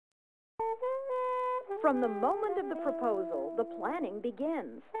From the moment of the proposal, the planning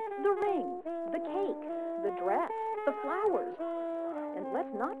begins. The ring, the cake, the dress, the flowers, and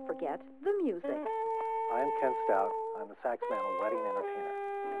let's not forget the music. I'm Ken Stout. I'm the Saxman wedding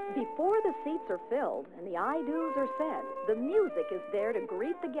entertainer. Before the seats are filled and the I-do's are said, the music is there to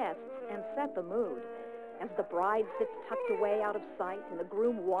greet the guests and set the mood. As the bride sits tucked away out of sight and the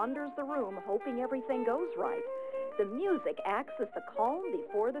groom wanders the room hoping everything goes right, the music acts as the calm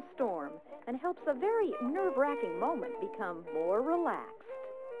before the storm and helps a very nerve-wracking moment become more relaxed.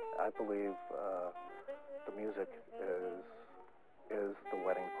 I believe the music is the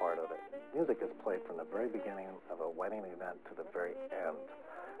wedding part of it. Music is played from the very beginning of a wedding event to the very end.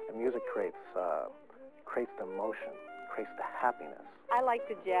 And music creates the emotion, creates the happiness. I like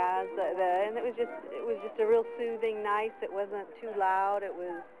the jazz, and it was just a real soothing, nice. It wasn't too loud. It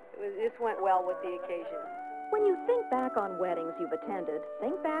just went well with the occasion. When you think back on weddings you've attended,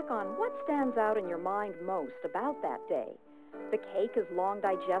 think back on what stands out in your mind most about that day. The cake is long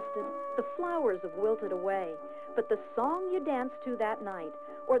digested, the flowers have wilted away, but the song you danced to that night,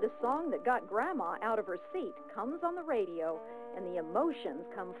 or the song that got Grandma out of her seat, comes on the radio, and the emotions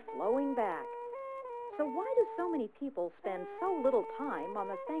come flowing back. So why do so many people spend so little time on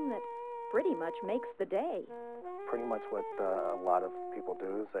the thing that pretty much makes the day? Pretty much what a lot of people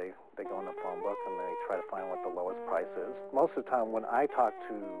do is they go in the phone book and they try to find what the lowest price is. Most of the time when I talk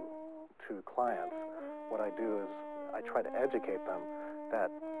to clients, what I do is I try to educate them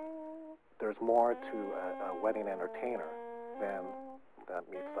that there's more to a wedding entertainer than that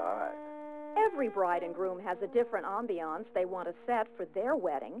meets the eye. Every bride and groom has a different ambiance they want to set for their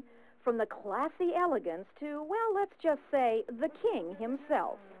wedding, from the classy elegance to, well, let's just say, the king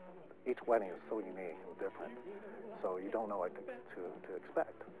himself. Each wedding is so unique and different, so you don't know what to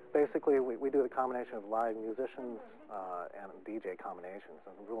expect. Basically, we do the combination of live musicians and DJ combinations,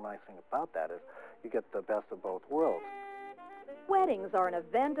 and the real nice thing about that is you get the best of both worlds. Weddings are an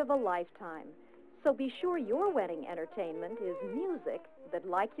event of a lifetime, so be sure your wedding entertainment is music that,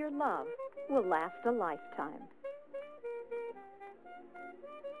 like your love, will last a lifetime.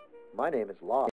 My name is Law.